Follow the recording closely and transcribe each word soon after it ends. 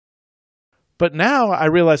But now I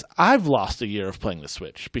realize I've lost a year of playing the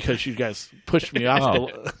Switch because you guys pushed me off.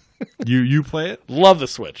 You play it? Love the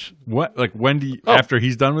Switch. What? Like when do you, after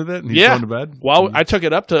he's done with it and he's going to bed? Well, I took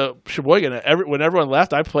it up to Sheboygan. When everyone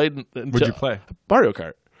left, I played. What'd you play? Mario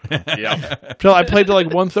Kart. Yeah. Till I played till like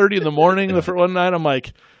 1:30 in the morning the one night. I'm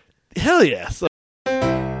like, hell yeah. So,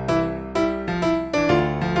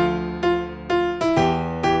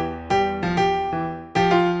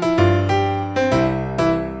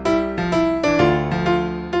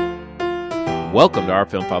 welcome to our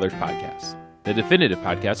Film Fathers Podcast, the definitive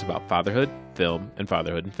podcast about fatherhood, film, and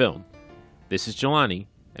fatherhood in film. This is Jelani,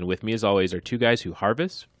 and with me as always are two guys who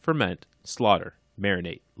harvest, ferment, slaughter,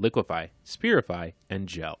 marinate, liquefy, spirify, and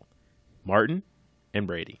gel. Martin and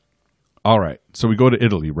Brady. All right, so we go to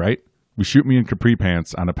Italy, right? We shoot me in capri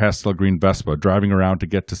pants on a pastel green Vespa driving around to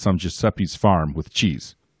get to some Giuseppe's farm with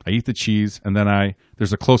cheese. I eat the cheese, and then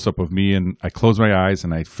there's a close-up of me, and I close my eyes,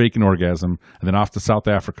 and I fake an orgasm, and then off to South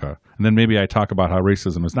Africa. And then maybe I talk about how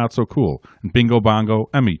racism is not so cool. And bingo bongo,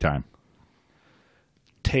 Emmy time.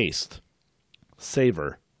 taste,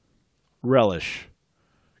 savor, relish.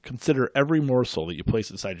 Consider every morsel that you place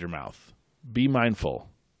inside your mouth. Be mindful.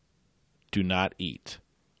 Do not eat.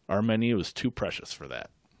 Our menu is too precious for that.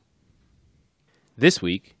 This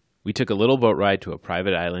week, we took a little boat ride to a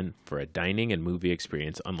private island for a dining and movie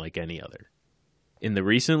experience unlike any other. In the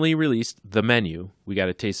recently released The Menu, we got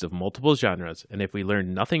a taste of multiple genres, and if we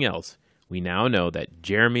learned nothing else, we now know that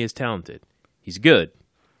Jeremy is talented. He's good.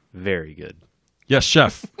 Very good. Yes,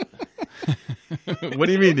 chef. What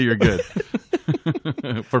do you mean that you're good?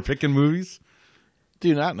 For picking movies? Do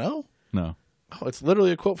you not know? No. Oh, it's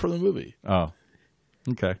literally a quote from the movie. Oh,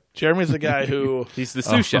 okay. Jeremy's the guy who... He's the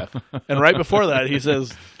sous chef. And right before that, he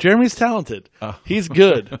says, Jeremy's talented. He's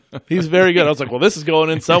good. He's very good. I was like, well, this is going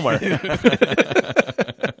in somewhere.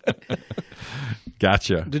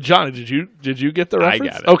 Gotcha. Johnny, did you get the reference? I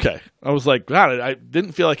got it. Okay. I was like, God, I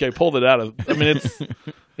didn't feel like I pulled it out of... I mean,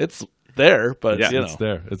 it's there, but, Yeah, you know. It's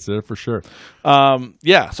there. It's there for sure.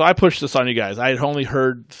 So I pushed this on you guys. I had only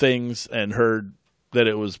heard things and heard that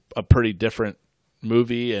it was a pretty different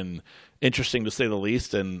movie and interesting to say the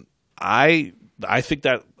least. And I think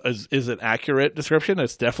that is an accurate description.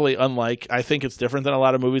 It's definitely unlike. I think it's different than a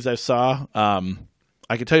lot of movies I saw.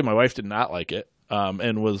 I can tell you, my wife did not like it,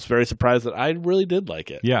 and was very surprised that I really did like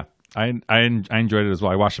it. Yeah, I enjoyed it as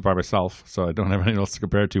well. I watched it by myself, so I don't have anything else to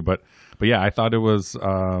compare it to. But yeah, I thought it was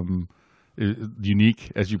unique,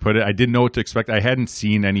 as you put it. I didn't know what to expect. I hadn't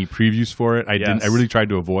seen any previews for it. I really tried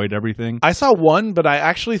to avoid everything. I saw one, but I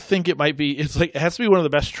actually think it might be. It's like it has to be one of the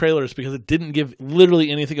best trailers because it didn't give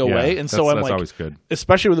literally anything away. And so that's always good,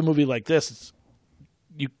 especially with a movie like this.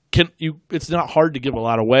 It's not hard to give a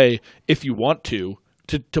lot away if you want to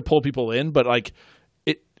pull people in, but like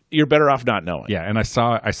you're better off not knowing. Yeah, and I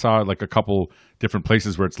saw like a couple different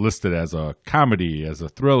places where it's listed as a comedy, as a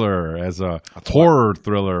thriller, as a horror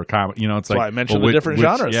thriller comedy. You know, it's that's like why I mentioned the different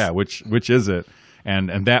genres. Yeah, which is it?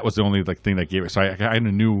 And that was the only thing that gave it. So I kind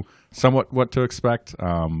of knew somewhat what to expect,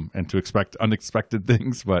 and to expect unexpected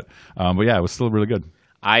things. But yeah, it was still really good.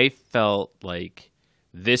 I felt like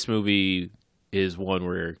this movie is one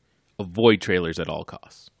where avoid trailers at all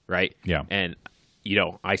costs, right? Yeah. And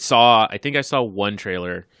I think I saw one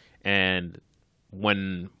trailer, and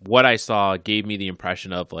when what I saw gave me the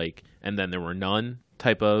impression of like, and then there were none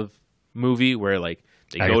type of movie where like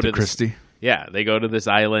they go to Christie. they go to this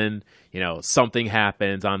island, something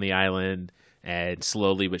happens on the island, and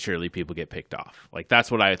slowly but surely people get picked off. Like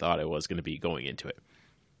that's what I thought it was going to be going into it.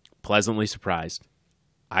 Pleasantly surprised.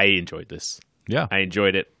 I enjoyed this. Yeah. I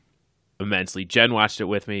enjoyed it immensely. Jen watched it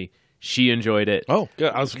with me. She enjoyed it. Oh,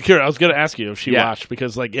 good. I was curious. I was going to ask you if she Yeah. watched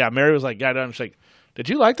because, Mary was like, "Yeah, done." She's like, "Did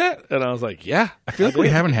you like that?" And I was like, "Yeah." I feel like we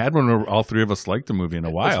haven't had one where all three of us liked the movie in a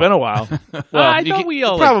while. It's been a while. Well, I thought we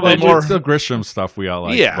all probably liked it. more. It's still Grisham stuff we all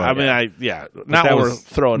like. Yeah, but, I mean, not that when we're was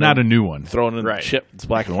throwing not in, a new one. throwing in Right. chip. It's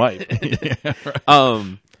black and white.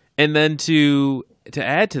 And then to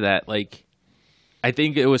add to that, like, I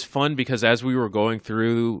think it was fun because as we were going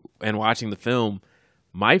through and watching the film,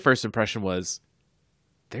 my first impression was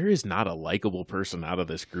there is not a likable person out of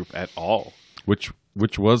this group at all. Which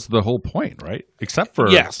was the whole point, right? Except for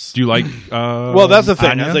Yes. Do you like? Well, that's the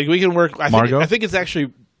thing. Anya? It's like we can work. Margot? I think it's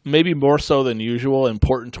actually maybe more so than usual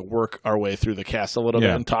important to work our way through the cast a little bit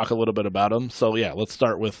Yeah. and talk a little bit about them. So yeah, let's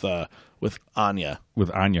start with Anya. With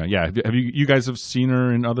Anya, yeah. Have you guys have seen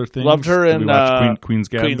her in other things? Loved her Did in we watch Queen's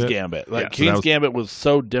Gambit. Queen's Gambit. Like Yeah, so Queen's Gambit was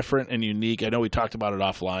so different and unique. I know we talked about it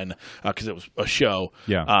offline because it was a show.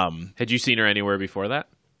 Yeah. Had you seen her anywhere before that?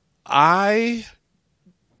 I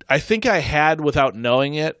think I had without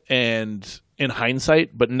knowing it, and in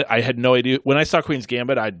hindsight, but I had no idea. When I saw Queen's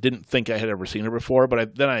Gambit, I didn't think I had ever seen her before,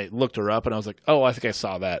 but then I looked her up and I was like, oh, I think I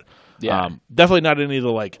saw that. Yeah. Definitely not any of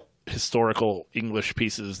the like historical English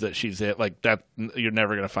pieces that she's in. Like that, you're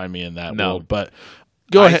never going to find me in that world. But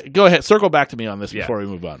go ahead. Circle back to me on this before we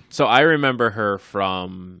move on. So I remember her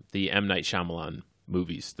from the M. Night Shyamalan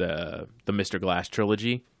movies, the Mr. Glass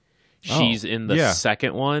trilogy. She's in the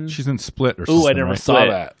second one. She's in Split or something. Ooh, I never right? saw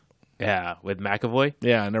that. Yeah, with McAvoy.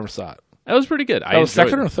 Yeah, I never saw it. That was pretty good. That was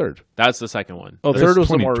second or third? That's the second one. Oh, third was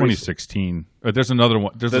the more 2016. There's another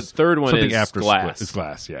one. There's the third one something is after Glass. Split. It's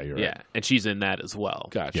Glass. Yeah, you're right. Yeah, and she's in that as well.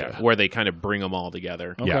 Gotcha. Where they kind of bring them all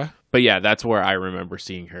together. Okay. Yeah. But yeah, that's where I remember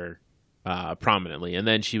seeing her prominently. And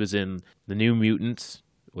then she was in The New Mutants,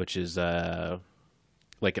 which is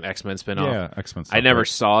like an X-Men spinoff. Yeah, X-Men. I never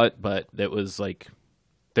saw it, but it was like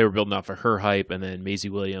they were building off of her hype, and then Maisie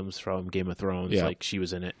Williams from Game of Thrones, like she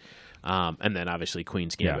was in it. And then obviously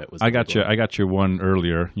Queen's Gambit was. I got you one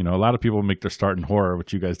earlier. You know, a lot of people make their start in horror,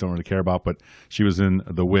 which you guys don't really care about, but she was in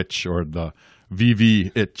The Witch or the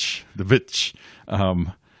VV-itch, The Witch,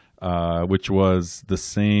 which was the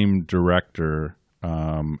same director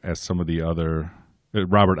as some of the other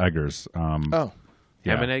Robert Eggers. Hammond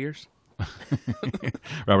Eggers.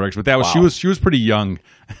 Robert Eggers, but that was she was pretty young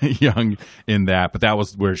in that, but that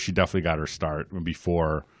was where she definitely got her start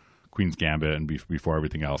before Queen's Gambit and before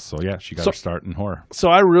everything else. So yeah, she got her start in horror. So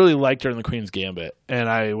I really liked her in the Queen's Gambit, and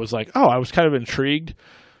I was like, I was kind of intrigued.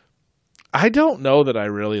 I don't know that I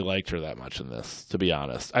really liked her that much in this, to be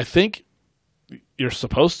honest. I think you're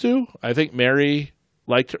supposed to. I think Mary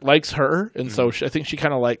likes her, and so I think she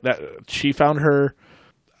kind of liked that. She found her.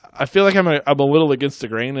 I feel like I'm a little against the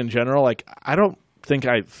grain in general. Like I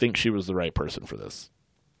think she was the right person for this.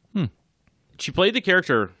 She played the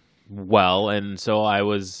character well, and so I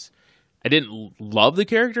didn't love the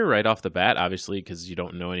character right off the bat, obviously, because you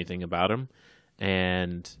don't know anything about him.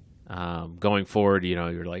 And going forward,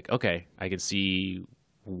 you're like, okay, I can see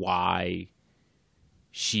why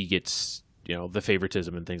she gets, the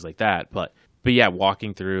favoritism and things like that. But yeah,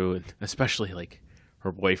 walking through, and especially like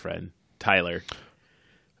her boyfriend, Tyler.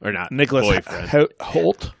 Or not. Nicholas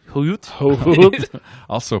Hoult.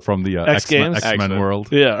 Also from the X-Men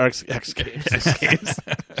world. Yeah, X Games. X Games.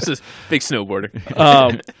 Just a big snowboarder.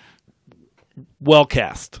 Well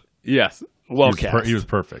cast. Yes. Well cast. He was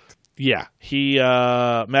perfect. Yeah. He,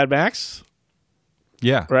 Mad Max.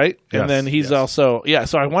 Yeah. Right? Yes. And then he's also,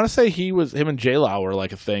 so I want to say him and J-Law were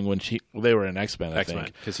like a thing when they were in X-Men, I think.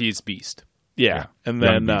 Because he's Beast. Yeah. And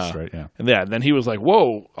then Beast, right? Yeah. And then he was like,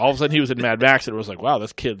 whoa. All of a sudden he was in Mad Max and it was like, wow,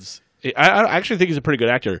 this kid's I actually think he's a pretty good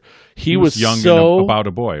actor. He was young so in About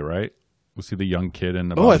a Boy, right? Was he the young kid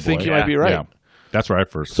in About a Boy? I think you might be right. Yeah. That's where I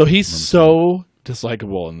first. So he's so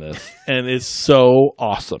dislikable in this and it's so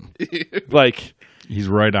awesome. Like he's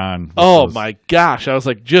right on. My gosh. I was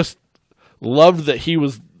like just loved that he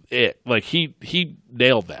was it. Like he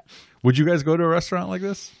nailed that. Would you guys go to a restaurant like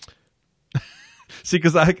this? See,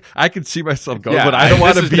 because I could see myself going, but I don't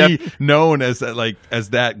want to be known as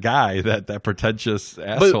that guy, that pretentious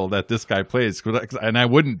asshole that this guy plays, and I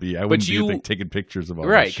wouldn't be. I wouldn't be taking pictures of all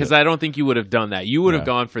right, this shit. because I don't think you would have done that. You would have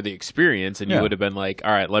gone for the experience, and you would have been like,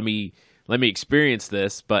 all right, let me experience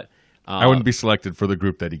this. But I wouldn't be selected for the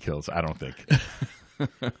group that he kills. I don't think.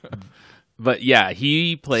 But yeah,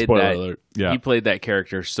 he played Spoiler that. alert. He played that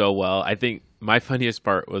character so well. I think my funniest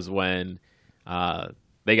part was when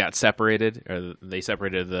they got separated, or they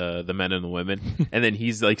separated the men and the women, and then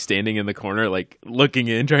he's like standing in the corner, like looking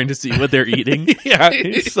in, trying to see what they're eating. Yeah,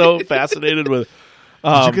 he's so fascinated with.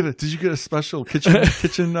 Did you get a special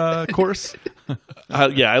kitchen course?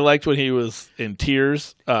 I liked when he was in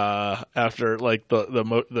tears after like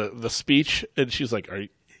the speech, and she's like,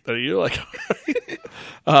 "Are you like?"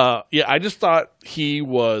 I just thought he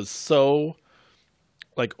was so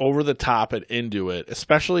like over the top and into it,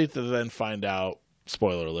 especially to then find out.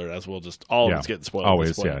 Spoiler alert, as we'll just all of us getting spoiled.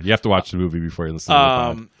 Always, you have to watch the movie before you listen to the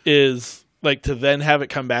pod. Is like to then have it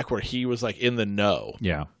come back where he was like in the know.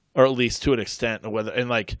 Yeah. Or at least to an extent, and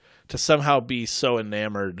like to somehow be so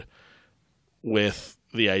enamored with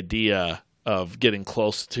the idea of getting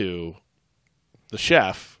close to the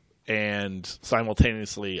chef and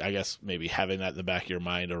simultaneously, I guess, maybe having that in the back of your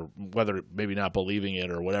mind, or whether maybe not believing it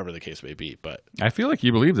or whatever the case may be. But I feel like he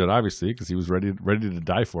believed it, obviously, because he was ready to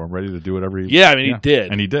die for him, ready to do whatever he... Yeah, I mean, he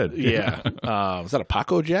did. And he did. Yeah. Was that a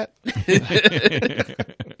Paco jet?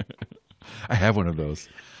 I have one of those.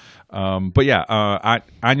 But yeah,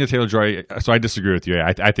 Anya Taylor-Joy, so I disagree with you.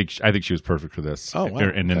 I think she was perfect for this. Oh, wow.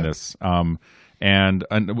 And in this. And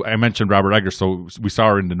I mentioned Robert Eggers, so we saw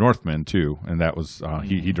her in The Northman too, and that was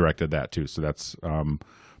he directed that too. So that's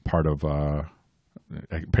part of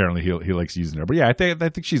apparently he likes using her. But yeah, I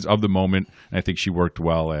think she's of the moment, and I think she worked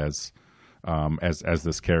well as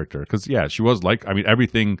this character, because she was like, I mean,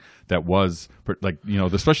 everything that was like,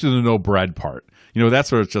 especially the no bread part,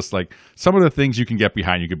 that's where it's just like some of the things you can get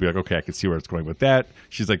behind. You could be like, okay, I can see where it's going with that.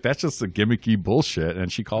 She's like, that's just a gimmicky bullshit,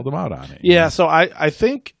 and she called him out on it. Yeah, so I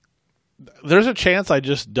think there's a chance I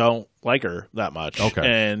just don't like her that much. Okay,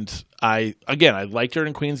 and I liked her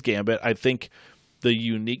in Queen's Gambit. I think the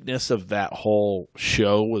uniqueness of that whole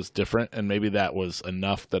show was different, and maybe that was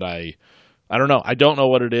enough that I don't know. I don't know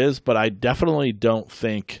what it is, but I definitely don't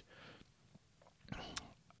think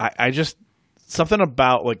I just something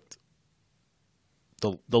about like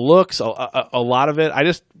the looks, a lot of it. I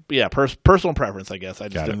just personal preference, I guess. I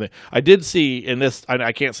just didn't think. I did see in this.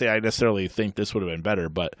 I can't say I necessarily think this would have been better,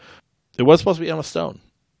 but it was supposed to be Emma Stone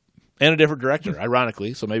and a different director,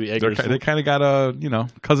 ironically. So maybe Eggers. They kind of got a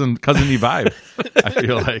cousin-y vibe. I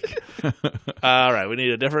feel like. All right, we need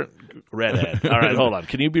a different redhead. All right, hold on.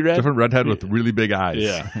 Can you be red? Different redhead with really big eyes.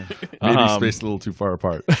 Yeah, maybe spaced a little too far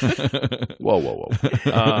apart. Whoa.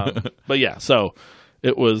 But yeah, so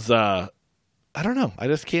it was. I don't know. I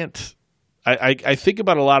just can't. I think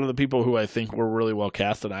about a lot of the people who I think were really well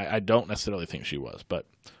cast, and I don't necessarily think she was. But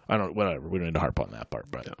I don't. Whatever. We don't need to harp on that part.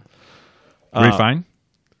 But Ray Fine.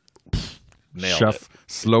 Nailed Chef it.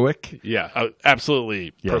 Slowick. Yeah,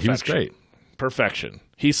 absolutely. Yeah, perfection. he was great. Perfection.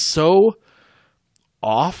 He's so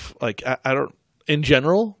off. Like I don't. In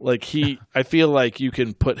general, like I feel like you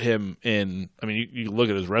can put him in. I mean, you look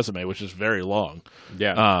at his resume, which is very long.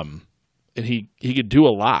 Yeah. And he could do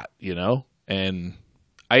a lot, and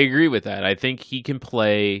I agree with that. I think he can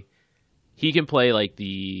play like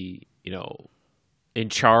the, in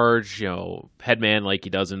charge, head man like he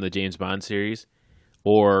does in the James Bond series,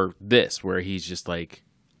 or this where he's just like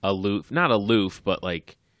not aloof, but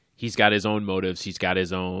like he's got his own motives, he's got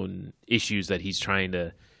his own issues that he's trying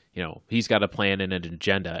to, he's got a plan and an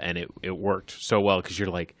agenda, and it worked so well because you're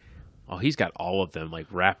like, oh, he's got all of them like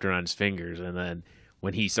wrapped around his fingers, and then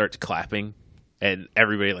when he starts clapping and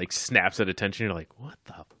everybody like snaps at attention, you're like, what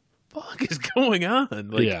the fuck is going on?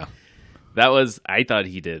 Like, yeah. I thought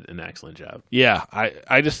he did an excellent job. Yeah.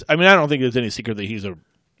 I don't think there's any secret that he's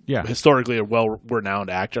historically a well-renowned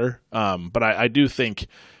actor. But I do think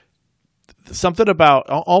something about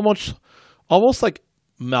almost like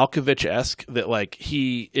Malkovich-esque that like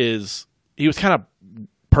he was kind of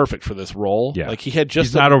perfect for this role. Yeah. Like he had just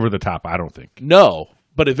he's not over the top, I don't think. No.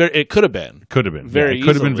 But it could have been. Could have been. Very it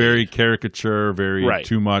could have been easily. very caricature, very Right.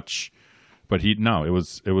 too much. But it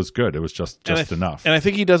was good. It was just enough. And I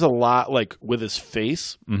think he does a lot like with his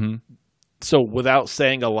face. Mm-hmm. So without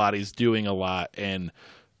saying a lot, he's doing a lot, and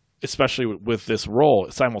especially with this role,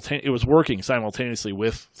 it was working simultaneously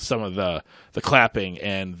with some of the clapping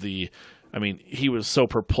and he was so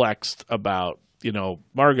perplexed about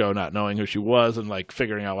Margot not knowing who she was and like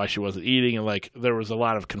figuring out why she wasn't eating, and like there was a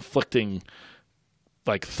lot of conflicting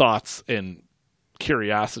like thoughts and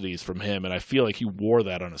curiosities from him, and I feel like he wore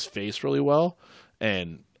that on his face really well.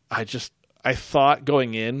 And I thought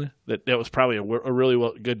going in that was probably a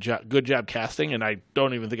really good job casting, and I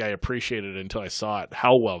don't even think I appreciated it until I saw it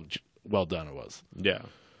how well done it was. Yeah.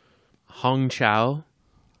 Hong Chow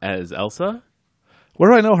as Elsa. Where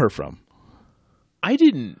do I know her from? I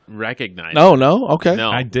didn't recognize. No, okay. No.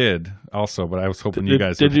 I did also, but I was hoping you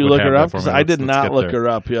guys did you would look have her that up? for me. Because I did Let's not get look there. her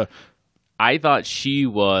up. Yeah. I thought she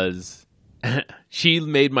was. She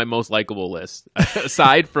made my most likable list,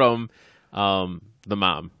 aside from the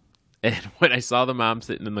mom. And when I saw the mom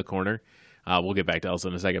sitting in the corner, we'll get back to Elsa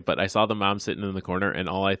in a second, but I saw the mom sitting in the corner, and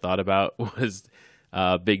all I thought about was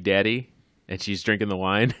Big Daddy, and she's drinking the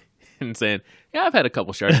wine and saying, "Yeah, I've had a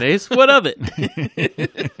couple Chardonnays. What of it?"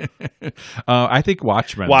 I think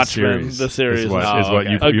Watchmen, the series is what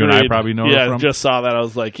okay. you and I probably know her Yeah, from. just saw that. I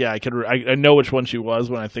was like, yeah, I know which one she was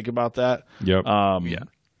when I think about that. Yep. Yeah.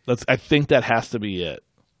 I think that has to be it.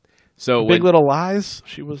 So Big Little Lies,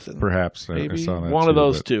 she was in. Perhaps I Maybe saw that one too, of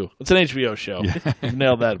those but- two. It's an HBO show. You've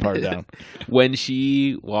nailed that part down. when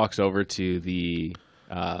she walks over to the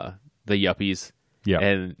yuppies, Yeah.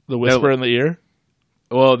 and The whisper in the ear.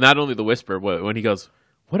 well, not only the whisper, but when he goes,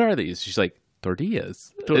 "What are these?" She's like,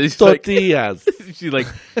 "Tortillas." And he's like- Tortillas. she's like,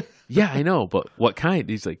 "Yeah, I know, but what kind?"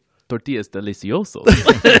 He's like, "Tortillas deliciosos."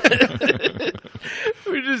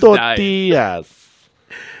 We're just dying. Tortillas.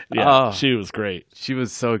 Yeah, Oh. she was great. She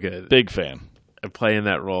was so good Big fan. at playing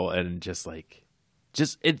that role, and just it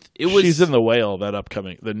was. She's in The Whale,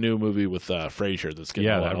 the new movie with Frasier that's getting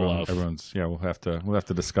a lot of love. everyone's. Yeah, we'll have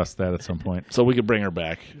to discuss that at some point. So we could bring her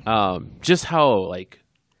back. just how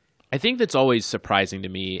I think that's always surprising to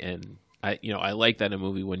me, and I like that in a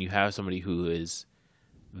movie when you have somebody who is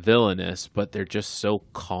villainous, but they're just so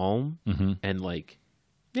calm and like,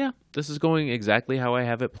 yeah, this is going exactly how I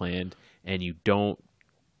have it planned, and you don't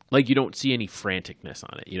see any franticness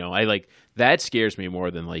on it. You know, I like that scares me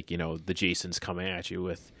more than like, you know, the Jason's coming at you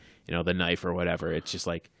with, you know, the knife or whatever. It's just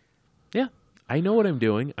like, yeah, I know what I'm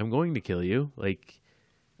doing. I'm going to kill you. Like,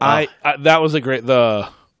 I that was a great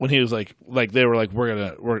when he was like they were like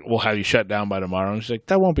we'll have you shut down by tomorrow, and she's like,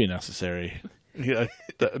 that won't be necessary.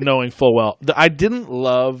 Knowing full well, I didn't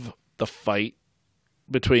love the fight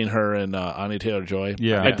between her and Anya Taylor-Joy.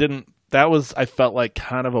 Yeah, I didn't. I felt like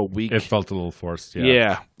kind of a weak. It felt a little forced. Yeah,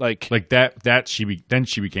 yeah, like that. She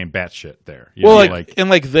became batshit there. You know,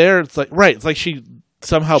 like there, it's like right. It's like she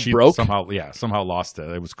somehow broke. Somehow lost it.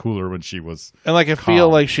 It was cooler when she was. And like I feel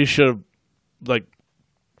like she should have like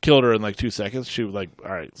killed her in like 2 seconds. She was like,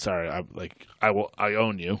 all right, sorry, I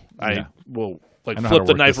own you. I will like flip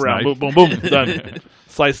the knife around, boom, boom, boom, done.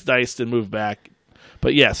 Slice, diced, and move back.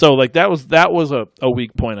 But yeah, so like that was a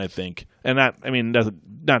weak point, I think, and that I mean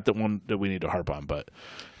not the one that we need to harp on, but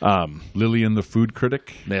Lillian the food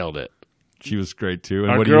critic nailed it. She was great too.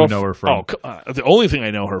 And what do you know her from? The only thing I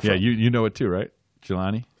know her from. Yeah, you know it too, right,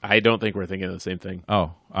 Jelani? I don't think we're thinking of the same thing.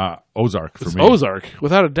 Oh, Ozark for me. Ozark,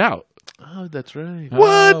 without a doubt. Oh, that's right.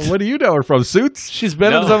 What? What do you know her from? Suits? She's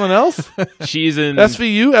been in something else? She's in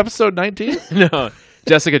SVU episode 19? No,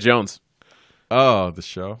 Jessica Jones. Oh, the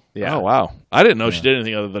show? Yeah. Oh, wow. I didn't know she did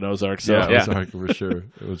anything other than Ozark. So. Yeah, Ozark for sure.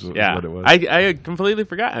 It was what it was. I completely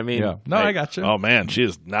forgot. I mean, no, I got you. Oh, man.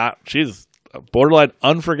 She's borderline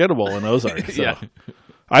unforgettable in Ozark. So. Yeah.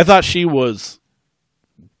 I thought she was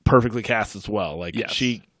perfectly cast as well. Like,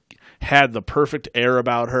 she had the perfect air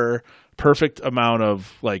about her, perfect amount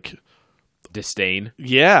of, like, disdain.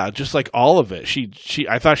 Yeah, just like all of it.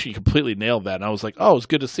 I thought she completely nailed that, and I was like, oh, it's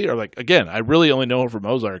good to see her. Like, again, I really only know her from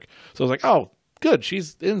Ozark, so I was like, oh, good,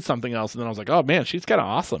 she's in something else. And then I was like, oh man, she's kind of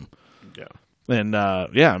awesome. Yeah, and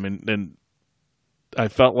I mean, and I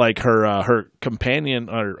felt like her companion,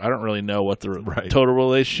 or I don't really know what the total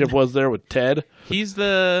relationship was there with Ted.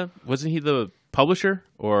 Wasn't he the publisher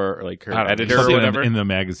or like her editor or whatever in the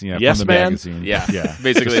magazine? Yes, from the man. Magazine. Yeah,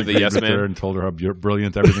 basically the yes man, and told her how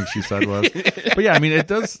brilliant everything she said was. But yeah, I mean, it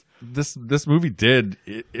does. This movie did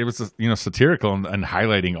it was satirical and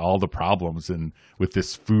highlighting all the problems and with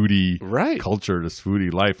this foodie culture, this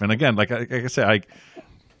foodie life. And again, like I said,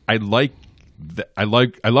 I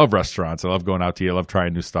love restaurants. I love going out to eat. I love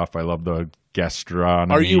trying new stuff. I love the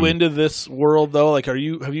gastronomy. Are you into this world though? Like, have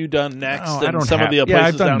you done Next? No, and some of the places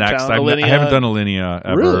I've done downtown? Next. I haven't done Alinea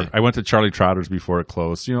ever. Really? I went to Charlie Trotter's before it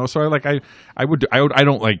closed. So I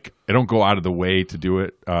don't go out of the way to do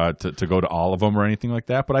it to go to all of them or anything like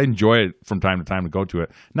that. But I enjoy it from time to time to go to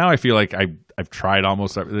it. Now I feel like I've tried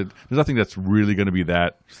almost. There's nothing that's really going to be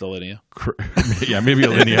that. Just Alinea. Yeah, maybe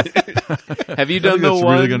Alinea. Have you done the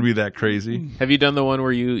one? Really going to be that crazy? Have you done the one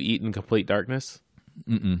where you eat in complete darkness?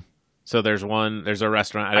 Mm-mm. So there's a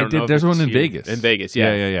restaurant. I don't know. There's one in Vegas. In Vegas,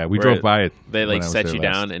 yeah. Yeah. We drove by it. They like set you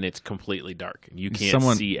down, and it's completely dark. You can't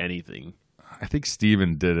see anything. I think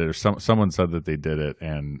Steven did it, or someone said that they did it,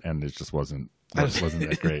 and it just wasn't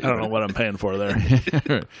that great. I don't know what I'm paying for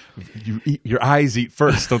there. Your eyes eat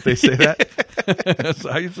first, don't they say that? That's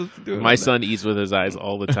how you're supposed to do it. My son eats with his eyes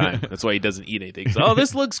all the time. That's why he doesn't eat anything. Oh,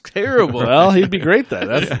 this looks terrible. Well, he'd be great then.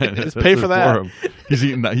 Just pay for that. He's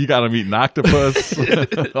eating. You got him eating octopus,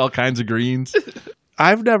 all kinds of greens.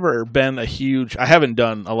 I've never been I haven't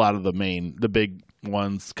done a lot of the big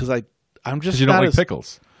ones because I'm just you don't like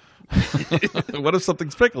pickles. What if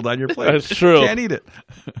something's pickled on your plate? That's true. You can't eat it.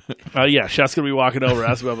 Yeah, Chef's gonna be walking over,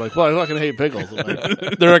 asking me. I'm like, well, I fucking hate pickles. Like,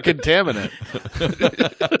 they're a contaminant.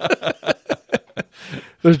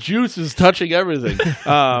 The juice is touching everything.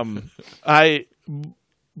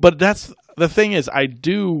 But that's the thing is, I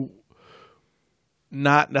do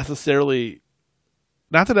not necessarily.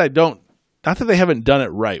 Not that they haven't done it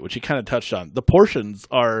right, which you kind of touched on. The portions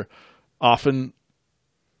are often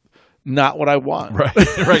not what I want. Right.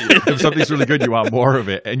 If something's really good, you want more of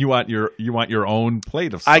it, and you want your own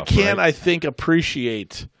plate of stuff. I can't, I think,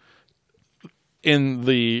 appreciate in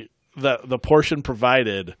the portion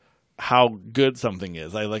provided how good something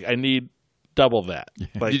is. I need double that.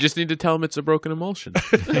 Like, you just need to tell them it's a broken emulsion.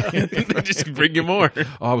 Just bring you more.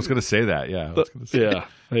 Oh, I was going to say that. Yeah.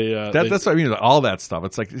 That's what I mean. All that stuff.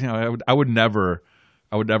 It's like, I would never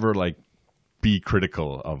like be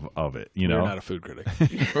critical of it. You're not a food critic.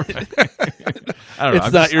 I don't know.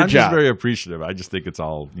 It's not your I'm job. Just very appreciative. I just think it's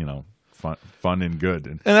all fun and good.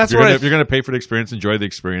 And that's if you're gonna pay for the experience, enjoy the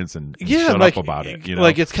experience, and shut up about it.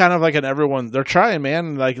 Like, it's kind of like they're trying,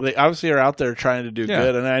 man. Like, they obviously are out there trying to do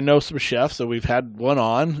good. And I know some chefs, so we've had one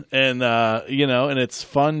on, and and it's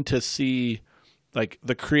fun to see like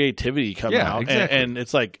the creativity come Yeah, out, exactly. and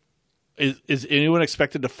it's like, is anyone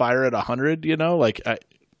expected to fire at 100? You know, like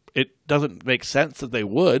it doesn't make sense that they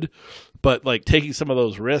would, but like taking some of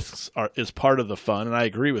those risks is part of the fun, and I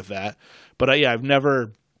agree with that. But I've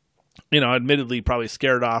never, admittedly, probably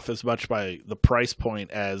scared off as much by the price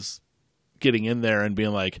point as getting in there and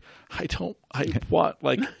being like, I want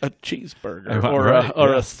like a cheeseburger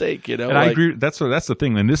or a steak, And I agree. That's the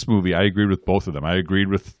thing. In this movie, I agreed with both of them. I agreed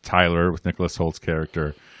with Tyler, with Nicholas Holt's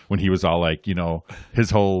character, when he was all like, his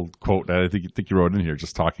whole quote that I think you wrote in here,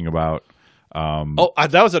 just talking about.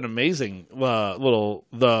 That was an amazing when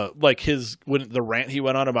the rant he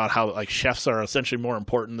went on about how like chefs are essentially more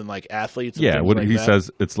important than like athletes. And Yeah, things what like he that. says,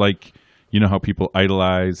 it's like, how people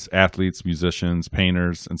idolize athletes, musicians,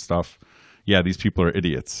 painters, and stuff. Yeah, these people are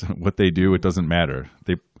idiots. What they do, it doesn't matter.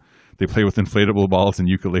 They play with inflatable balls and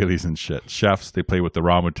ukuleles and shit. Chefs, they play with the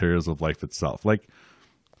raw materials of life itself. Like,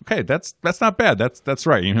 okay, that's not bad. That's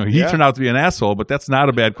right. He turned out to be an asshole, but that's not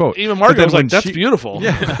a bad quote. Even Margot was like, "That's beautiful."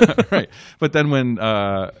 Yeah, right. But then when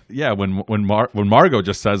Margot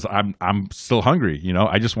just says, "I'm still hungry,"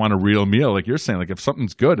 I just want a real meal, like you're saying. Like if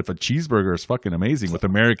something's good, if a cheeseburger is fucking amazing with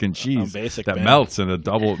American cheese that melts and a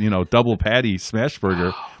double patty smash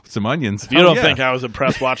burger with some onions. You don't think I was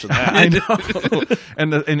impressed watching that? I know.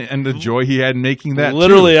 and the joy he had in making that.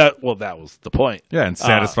 Literally, that was the point. Yeah, and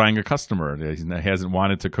satisfying a customer. He hasn't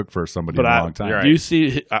wanted to cook for somebody in a long time. Right. You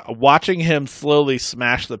see, watching him slowly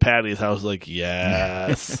smash the patties, I was like,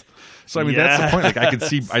 yes. So that's the point.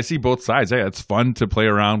 Like I see both sides. Yeah, it's fun to play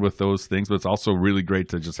around with those things, but it's also really great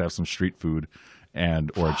to just have some street food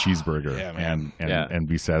or a cheeseburger and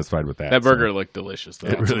be satisfied with that. That burger looked delicious, though.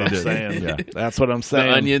 It really did. Saying. Yeah. That's what I'm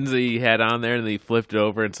saying. The onions that he had on there, and they flipped it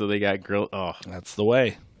over, and so they got grilled. Oh, that's the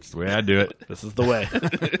way. That's the way I do it. This is the way.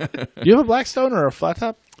 Do you have a Blackstone or a flat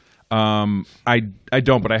top? I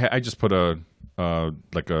don't, but I just put a what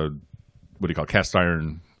do you call it, cast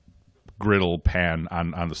iron griddle pan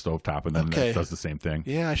on the stovetop, and then it does the same thing.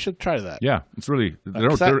 Yeah, I should try that. Yeah, it's really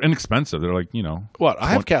they're inexpensive. They're like what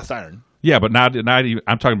I have cast iron. Yeah, but not even.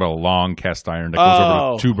 I'm talking about a long cast iron that goes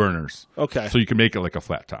over 2 burners. Okay, so you can make it like a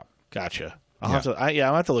flat top. Gotcha. I'll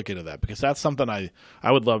have to look into that because that's something I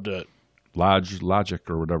would love to. Logic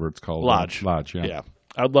or whatever it's called. Lodge. Yeah.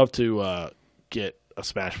 I would love to get a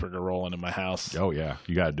smash burger rolling in my house. Oh yeah,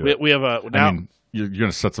 you got to do it. We have a now. You're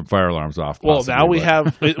going to set some fire alarms off. Well, now we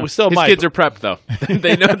have. We still his might. kids are prepped though.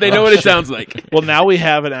 They know what it sounds like. Well, now we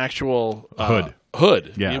have an actual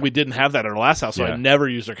hood. Yeah, we didn't have that at our last house, so I never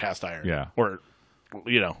used our cast iron. Yeah, or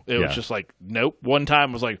it was just like nope. One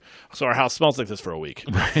time was like, so our house smells like this for a week.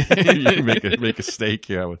 You make a steak,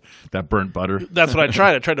 with that burnt butter. That's what I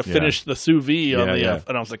tried. I tried to finish the sous vide on the,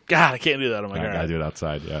 and I was like, God, I can't do that. I'm like, I gotta do it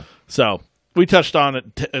outside. Yeah. So we touched on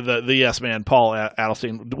it, the yes man, Paul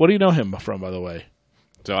Adelstein. What do you know him from, by the way?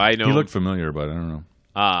 So I know he looked familiar, but I don't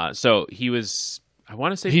know. So he was, I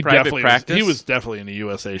want to say Private Practice. He was definitely in the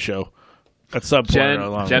USA show at some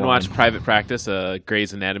point. Jen watched Private Practice, a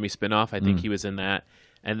Grey's Anatomy spinoff. I think he was in that.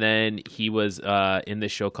 And then he was in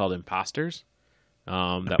this show called Imposters.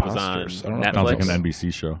 That was on Netflix. Sounds like an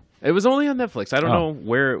NBC show. It was only on Netflix. I don't know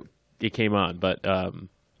where it came on, but the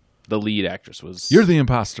lead actress was... You're the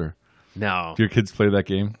imposter. No. Do your kids play that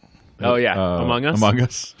game? Oh, yeah. Among Us? Among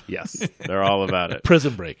Us? Yes. They're all about it.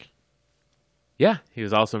 Prison Break. Yeah. He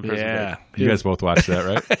was also in Prison Break. You guys both watched that,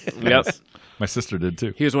 right? Yep. My sister did,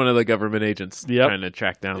 too. He was one of the government agents trying to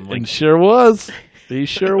track down Link. And sure was. He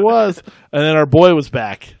sure was. And then our boy was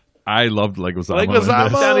back. I loved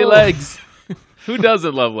Leguizamo. Johnny Legs. Who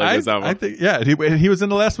doesn't love Leguizamo? I think, yeah. He was in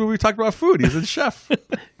the last movie we talked about food. He was in Chef.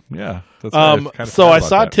 Yeah. That's so I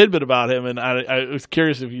saw a tidbit about him, and I was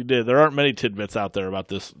curious if you did. There aren't many tidbits out there about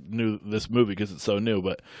this movie because it's so new,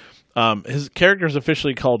 but his character is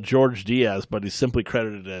officially called George Diaz, but he's simply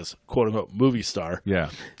credited as quote-unquote movie star. Yeah.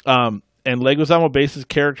 And Leguizamo based his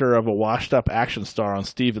character of a washed-up action star on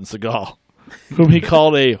Steven Seagal, whom he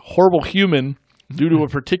called a horrible human due to a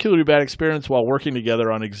particularly bad experience while working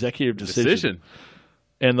together on Executive Decision.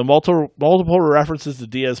 And the multiple references to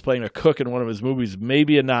Diaz playing a cook in one of his movies may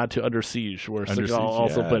be a nod to Under Siege, where Seagal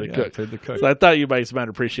also played a cook. Played the cook. So I thought you might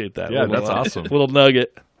appreciate that. Yeah, that's awesome. Little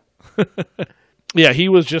nugget. Yeah, he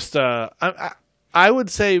was just, I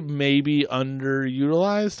would say maybe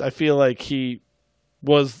underutilized. I feel like he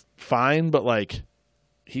was fine, but like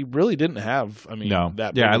he really didn't have,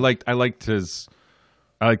 that. Yeah, I liked his...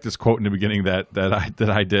 I like this quote in the beginning that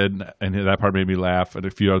I did, and that part made me laugh a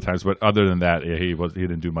few other times. But other than that, he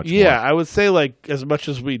didn't do much. Yeah, more. I would say like as much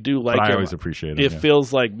as we do like him, I always appreciate it. It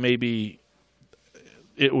feels like maybe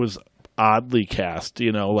it was oddly cast.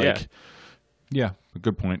 Yeah, a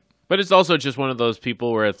good point. But it's also just one of those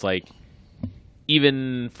people where it's like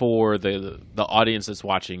even for the audience that's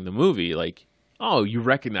watching the movie, like, oh, you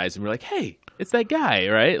recognize him. You're like, hey, it's that guy,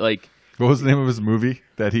 right? Like, What was the name of his movie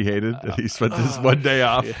that he hated? That he spent his one day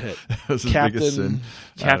off. That was his biggest sin.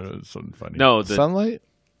 I don't know, something funny. no, the Sunlight?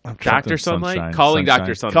 Dr. Sunlight? Sunshine. Calling Sunshine.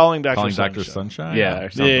 Dr. Sunlight. Calling Dr. Calling Sunshine. Dr. Sunshine? Yeah, or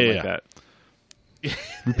something Yeah. like that.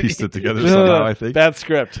 We pieced it together somehow, I think. Bad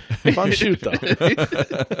script. Fun shoot, though.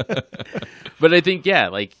 But I think, yeah,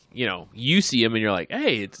 like, you know, you see him and you're like,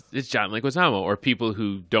 hey, it's John Leguizamo. Or people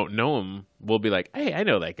who don't know him will be like, hey, I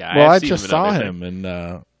know that guy. Well, I've I seen just in saw other him in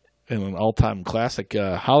an all-time classic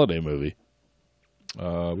holiday movie,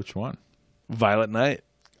 Which one? Violet Night.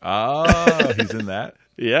 Oh, he's in that?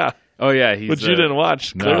 Yeah, Oh, yeah. He's, which you didn't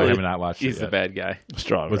watch. No, I Clearly. have not watched it He's yet. the bad guy.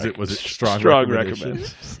 Strong. Was it strong recommendation?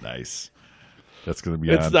 recommendations? Nice. That's going to be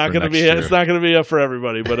It's on not for going to next be. year. It's not going to be up for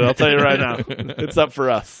everybody, but I'll tell you right now, it's up for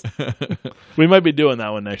us. We might be doing that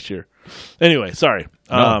one next year. Anyway, sorry.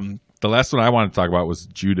 No. The last one I wanted to talk about was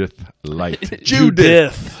Judith Light.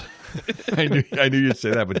 Judith. I knew you'd say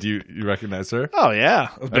that, but do you recognize her? Oh yeah,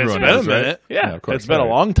 it's been Everyone a does, right? minute. Yeah, of course. It's been a right.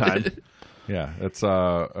 long time. Yeah, that's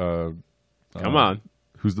Come on.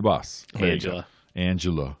 who's the boss? Angela.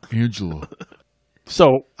 Angela.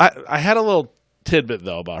 So I had a little tidbit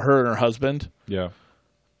though about her and her husband. Yeah.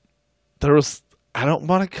 There was, I don't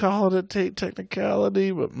want to call it a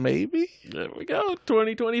technicality, but maybe There we go.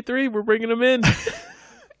 2023. We're bringing him in.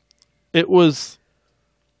 it was.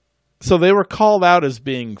 So they were called out as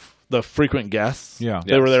being the frequent guests. Yeah.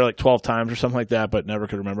 They were there like 12 times or something like that, but never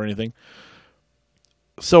could remember anything.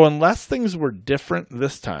 So unless things were different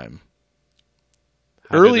this time,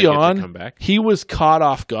 How did they early get to on, come back? he was caught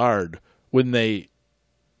off guard when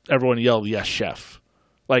everyone yelled "Yes, chef!"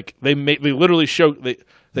 Like they literally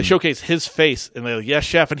showcase his face and they're like "Yes,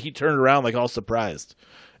 chef!" and he turned around like all surprised,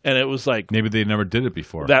 and it was like Maybe they never did it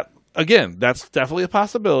before. that again. That's definitely a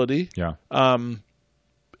possibility. Yeah.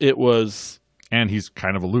 It was And he's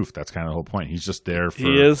kind of aloof. That's kind of the whole point. He's just there for.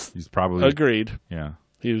 He is. He's probably. agreed. Yeah.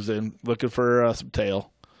 He was in looking for some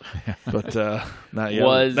tail, but not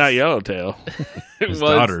Was- yellowtail. His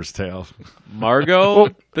daughter's tale. Margot,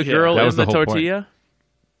 the yeah, girl that in was the the whole point. tortilla?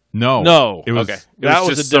 No. It was. Okay. It that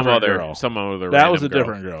was just a different some other, girl. Some other That was random a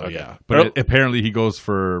different girl. Okay. Yeah, But apparently he goes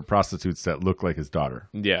for prostitutes that look like his daughter,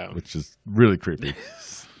 Yeah. which is really creepy.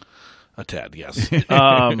 a tad, yes.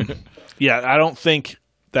 Yeah, I don't think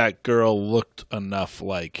that girl looked enough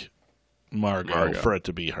like Margot for it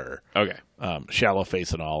to be her. Okay. Shallow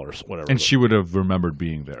face and all, or whatever. And she would have remembered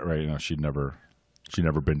being there, right? You know, she'd never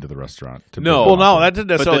been to the restaurant. To No. bring well, them no, up. that didn't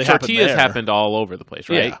But necessarily the tortillas happen there. happened all over the place,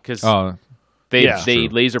 right? Yeah. Because Oh, yeah. they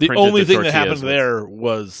True. laser The printed only thing that tortillas happened with- there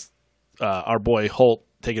was our boy Holt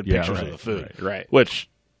taking Yeah, pictures right, of the food, Right. which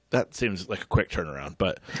that seems like a quick turnaround,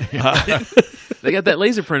 but They got that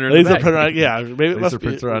laser printer in the laser back. printer, yeah, maybe it laser must be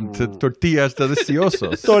printer on tortillas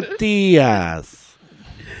deliciosos. tortillas.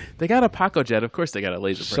 They got a Paco Jet. Of course they got a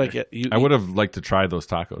laser Just printer. like I would have liked to try those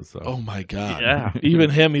tacos though. oh my god, Yeah. Even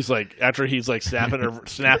him, he's like after he's like snapping at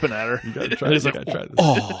her, You gotta try, he's you like, gotta try this.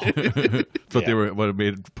 oh. That's what they were. What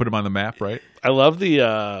made put him on the map, right? I love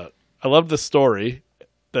the story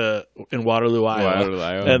in Waterloo, Iowa. Waterloo,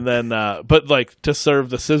 Iowa. And then but like to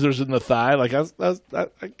serve the scissors in the thigh, like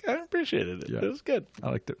I appreciated it. Yeah. It was good.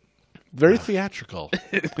 I liked it. Very theatrical.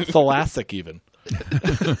 Thoracic even.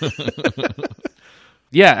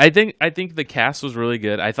 Yeah, I think the cast was really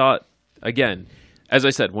good. I thought, again, as I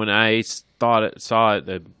said, when I saw it at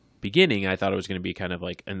the beginning, I thought it was going to be kind of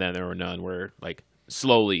like, and then there were none where like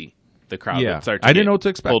slowly the crowd Yeah. would start to I didn't get know what to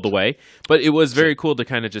expect. pulled away. But it was very cool to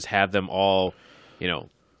kind of just have them all, you know,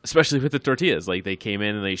 especially with the tortillas. Like they came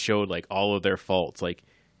in and they showed like all of their faults. Like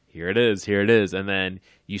here it is, and then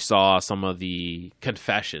you saw some of the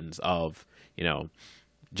confessions of, you know,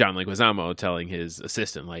 John Leguizamo telling his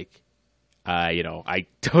assistant like, you know, I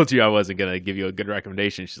told you I wasn't going to give you a good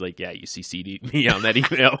recommendation. She's like, yeah, you CC'd me on that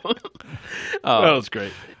email. That was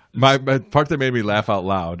great. My part that made me laugh out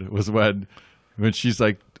loud was when she's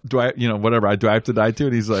like, "Do I, you know, whatever? Do I have to die too?"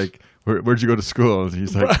 And he's like, "Where'd you go to school?" And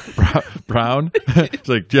he's like, "Brown." He's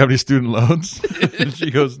like, "Do you have any student loans?" And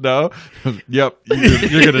she goes, "No." He goes, "Yep,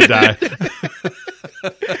 you're gonna die."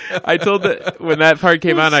 I told that when that part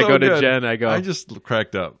came on, I So go to good. Jen. I I just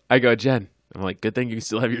cracked up. go, Jen. I'm like, good thing you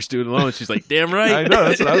still have your student loans. She's like, damn right. I know,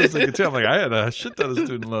 that's what I was thinking too. I'm like, I had a shit ton of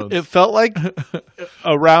student loans. It felt like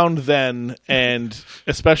around then, and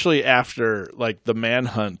especially after like the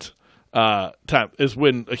manhunt time, is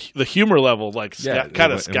when the humor level like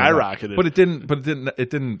kind of skyrocketed. But it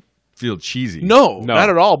didn't feel cheesy. No, not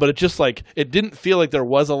at all. But it just like it didn't feel like there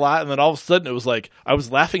was a lot, and then all of a sudden it was like I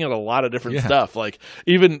was laughing at a lot of different Yeah. stuff. Like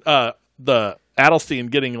even the Adelstein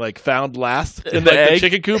getting like found last in The like the egg?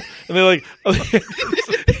 chicken coop, and they're like,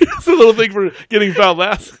 it's a little thing for getting found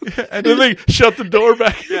last, and then they shut the door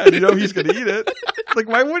back. Yeah, you know he's gonna eat it. Like,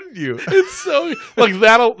 why wouldn't you? It's so like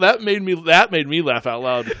that made me laugh out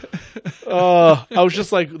loud. I was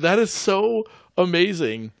just like, that is so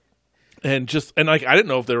amazing. And like I didn't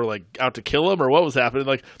know if they were like out to kill him or what was happening.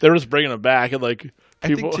 Like they were just bringing him back, and like I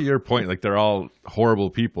people. think to your point, like they're all horrible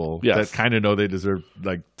people Yes. that kind of know they deserve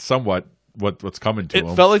like somewhat what's coming to It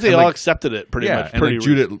them. felt like they And, all accepted it pretty much. and Pretty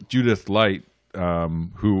like Judith Light,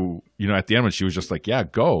 who at the end when she was just like, yeah,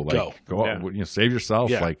 go, Go. Yeah. save yourself.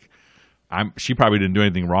 Yeah. Like she probably didn't do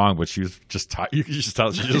anything wrong, but she was just tired. You could just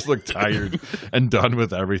tell she just looked tired and done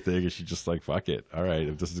with everything, and she just like, fuck it. All right,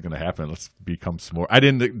 if this is gonna happen, let's become s'more. I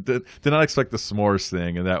did not expect the s'mores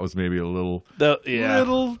thing, and that was maybe a little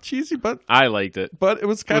little cheesy, but I liked it. it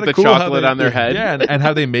was kind of the cool how chocolate they- on their head. Yeah, and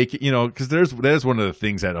how they make it, because that is one of the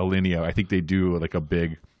things at Alinea. I think they do like a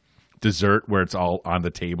big dessert where it's all on the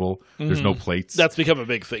table. There's no plates. That's become a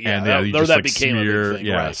big thing. Yeah, and you or just that like became smear, a big thing.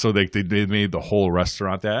 yeah. Right. So they made the whole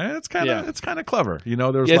restaurant that. And it's kind of clever. There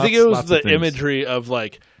was Yeah, I think it was lots the of things. imagery of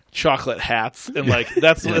like chocolate hats and like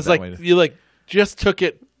that's Yeah, it's that like way. you like just took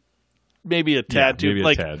it maybe a tad too maybe a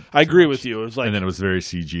like tad I agree with you. It was like And then it was very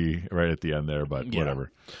CG right at the end there, but Yeah. whatever.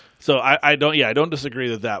 so I don't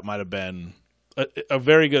disagree that might have been a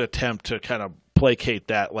very good attempt to kind of placate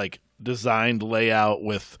that like designed layout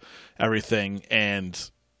with everything, and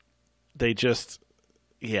they just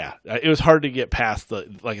it was hard to get past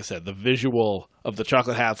like I said, the visual of the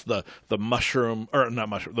chocolate hats, the mushroom or not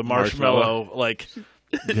mushroom, the marshmallow like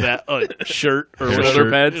that shirt or Hair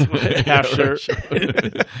whatever, shirt. half shirt.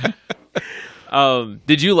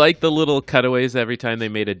 Did you like the little cutaways every time they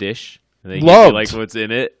made a dish? And they gave Loved. you, like what's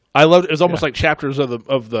in it. I loved it. It was almost like chapters of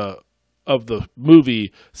the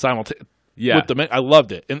movie simultaneously. Yeah. I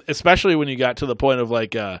loved it, and especially when you got to the point of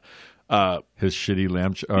like His shitty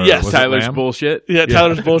lamb. Yes, was it Tyler's lamb? bullshit.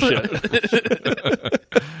 Tyler's bullshit.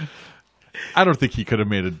 I don't think he could have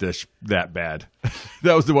made a dish that bad.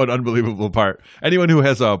 That was the one unbelievable part. Anyone who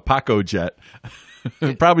has a Paco jet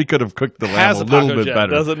probably could have cooked the lamb Has a a little Paco bit jet,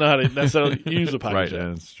 better. doesn't know how to necessarily use a Paco Right, jet.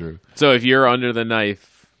 that's true. So if you're under the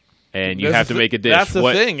knife and you That's have to the- make a dish, that's the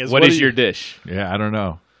what, thing, is what what is do you- your dish? Yeah, I don't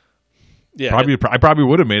know. Yeah, I probably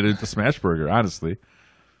would have made it a smash burger, honestly.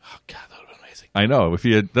 oh god, that would have been amazing. I know. If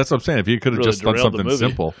he had, that's what I'm saying. If he could have Really just done derailed the something movie.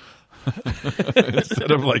 simple instead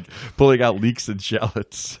of like pulling out leeks and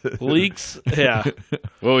shallots. Leeks, yeah,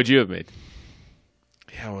 What would you have made?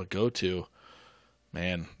 yeah. We'll go to,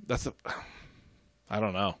 man. I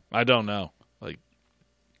don't know. Like,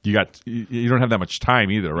 You don't have that much time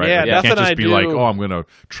either, right? Yeah, Like, you nothing can't just I be do- like, oh, I'm going to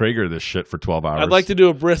Traeger this shit for 12 hours. I'd like to do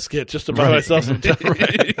a brisket just to buy Right. myself some time.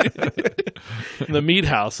 In the meat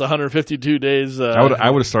house, 152 days. I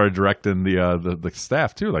would have started directing the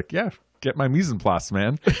staff too. Like, yeah, get my mise en place,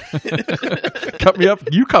 man. Cut me up.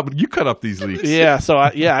 You cut up these leeks. Yeah, so I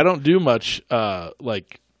don't do much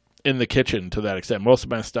like in the kitchen to that extent. Most of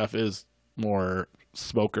my stuff is more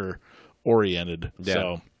smoker oriented. Yeah.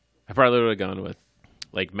 So I probably would have gone with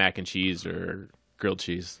like mac and cheese or grilled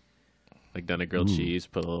cheese. Like done a grilled cheese,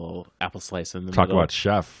 put a little apple slice in the Talk middle. about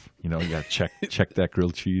chef. You got to check that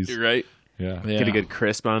grilled cheese. You're right. Yeah. yeah. Get a good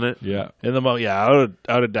crisp on it. Yeah. In the moment, I would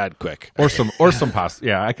have died quick. Or some pasta.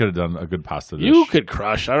 Yeah, I could have done a good pasta dish. You could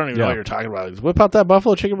crush. I don't even know Yeah. what you're talking about. Whip out that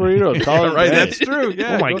buffalo chicken burrito. And call it a right. day. That's true.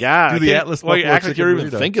 Yeah. Oh my Go god! Do the I can't- Atlas well, you buffalo act like chicken you're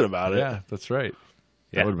even burrito. thinking about it. Yeah, that's right.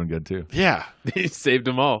 Yeah. That would have been good too. Yeah. You saved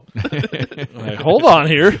them all. Like, hold on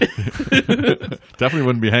here. Definitely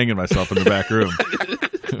wouldn't be hanging myself in the back room.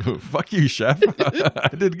 Fuck you, chef. I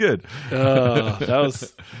did good. That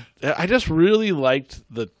was. I just really liked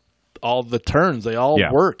all the turns. They all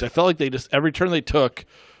Yeah. worked. I felt like they just every turn they took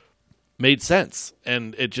made sense,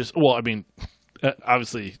 and it just. Well, I mean,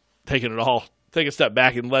 obviously take a step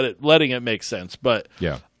back and letting it make sense, but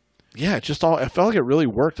Yeah. yeah, it just all. I felt like it really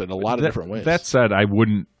worked in a lot of different ways. That said, I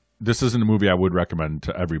wouldn't. This isn't a movie I would recommend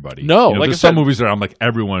to everybody. No, like I there's some said- movies that I'm like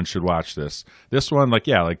everyone should watch this. This one, like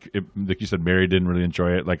like you said, Mary didn't really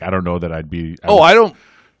enjoy it. Like I don't know that I'd be. I don't.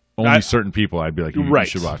 Only certain people I'd be like, you Right.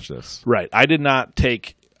 should watch this. Right. I didn't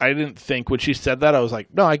think when she said that, I was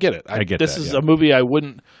like, no, I get it. I get this that, is yeah. a movie I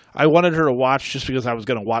wanted her to watch just because I was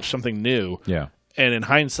going to watch something new. Yeah. And in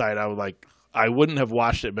hindsight, I wouldn't have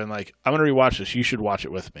watched it and been like, I'm going to rewatch this. You should watch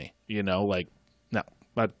it with me. Like, no.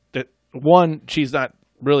 But one, she's not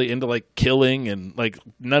really into like killing and like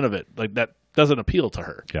none of it. Like that doesn't appeal to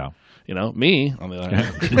her. Yeah. Me, on the other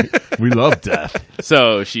hand. We love death.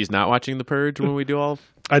 So she's not watching The Purge when we do all.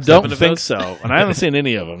 I don't of think those? so. And I haven't seen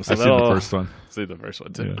any of them. So I've seen the first one. See the first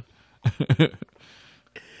one too.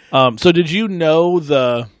 Yeah. So did you know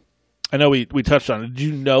I know we touched on it. Did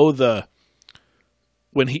you know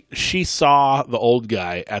when she saw the old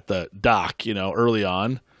guy at the dock, early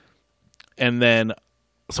on, and then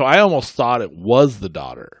so I almost thought it was the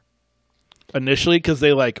daughter initially because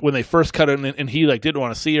they when they first cut it and he didn't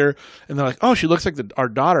want to see her and they're like, oh, she looks like our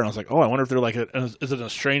daughter, and I was like, oh, I wonder if they're is it a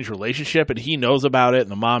strange relationship and he knows about it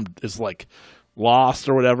and the mom is lost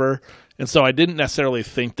or whatever, and so I didn't necessarily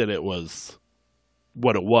think that it was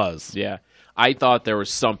what it was. Yeah, I thought there was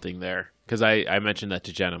something there because I mentioned that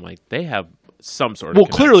to Jen. I'm like, they have some sort of well,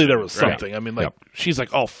 clearly connection, there was something. right? I mean, she's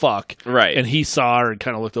like, oh fuck, Right, and he saw her and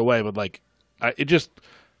kind of looked away, but it's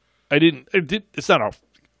not a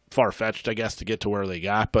far fetched, I guess, to get to where they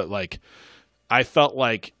got, but I felt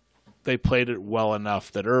like they played it well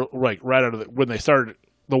enough that right out of when they started,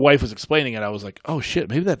 the wife was explaining it. I was like, oh shit,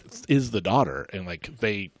 maybe that is the daughter, and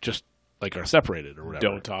they just are separated or whatever.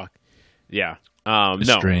 Don't talk. Yeah. No,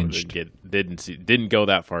 Estranged. didn't go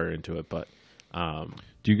that far into it, but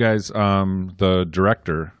Do you guys, the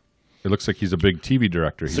director, it looks like he's a big TV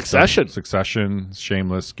director. He's Succession. done Succession,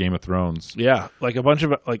 Shameless, Game of Thrones. Yeah, a bunch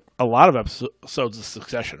of a lot of episodes of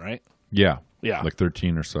Succession, right? Yeah. Yeah.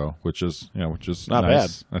 13 or so, which is Not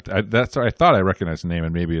nice. Bad. I thought I recognized the name,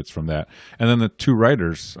 and maybe it's from that. And then the two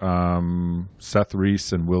writers, Seth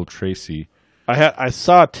Reese and Will Tracy. I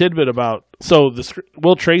saw a tidbit about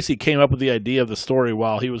Will Tracy came up with the idea of the story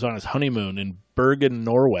while he was on his honeymoon in Bergen,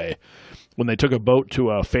 Norway, when they took a boat to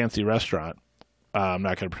a fancy restaurant. I'm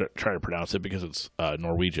not going to try to pronounce it because it's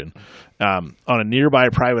Norwegian, on a nearby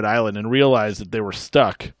private island, and realized that they were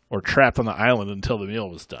stuck or trapped on the island until the meal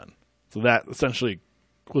was done. So that essentially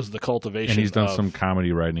was the cultivation. And he's done some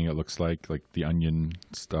comedy writing, it looks like The Onion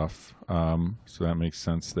stuff. So that makes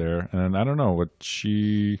sense there. And I don't know what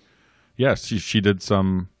she did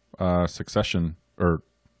some Succession, or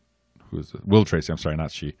who is it? Will Tracy, I'm sorry,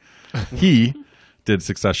 not she. He did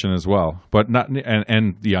Succession as well, but not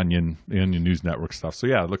and the Onion News Network stuff. So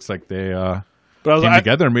yeah, it looks like they came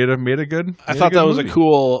together and made a good. I thought that was a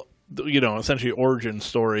cool, essentially origin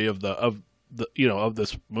story of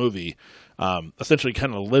this movie. Essentially,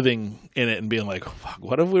 kind of living in it and being like, "Fuck,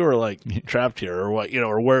 what if we were trapped here, or what,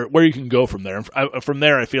 or where you can go from there." And from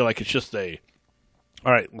there, I feel like it's just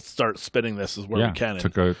all right, let's start spinning this as where we can.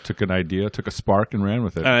 Took an idea, took a spark, and ran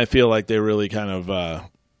with it. And I feel like they really kind of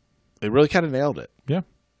nailed it. Yeah.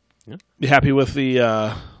 You happy with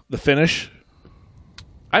the finish?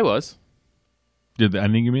 I was. Did the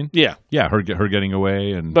ending, you mean? Yeah. Yeah, her getting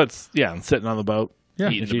away and and sitting on the boat,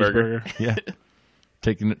 eating the burger. Yeah.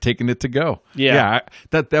 Taking it to go. Yeah.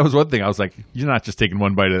 That was one thing. I was like, you're not just taking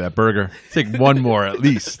one bite of that burger. Take one more at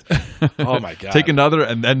least. Oh my god. Take another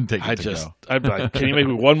and then take it to go. I'm like, can you make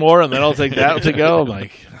me one more and then I'll take that to go? I'm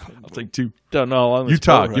like, I'll take two. Don't know how long You this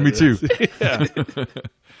talk. boat Give me ride two. is. Yeah.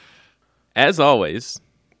 As always,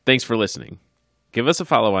 thanks for listening. Give us a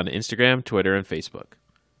follow on Instagram, Twitter, and Facebook.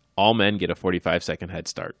 All men get a 45-second head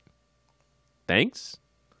start. Thanks,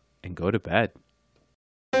 and go to bed.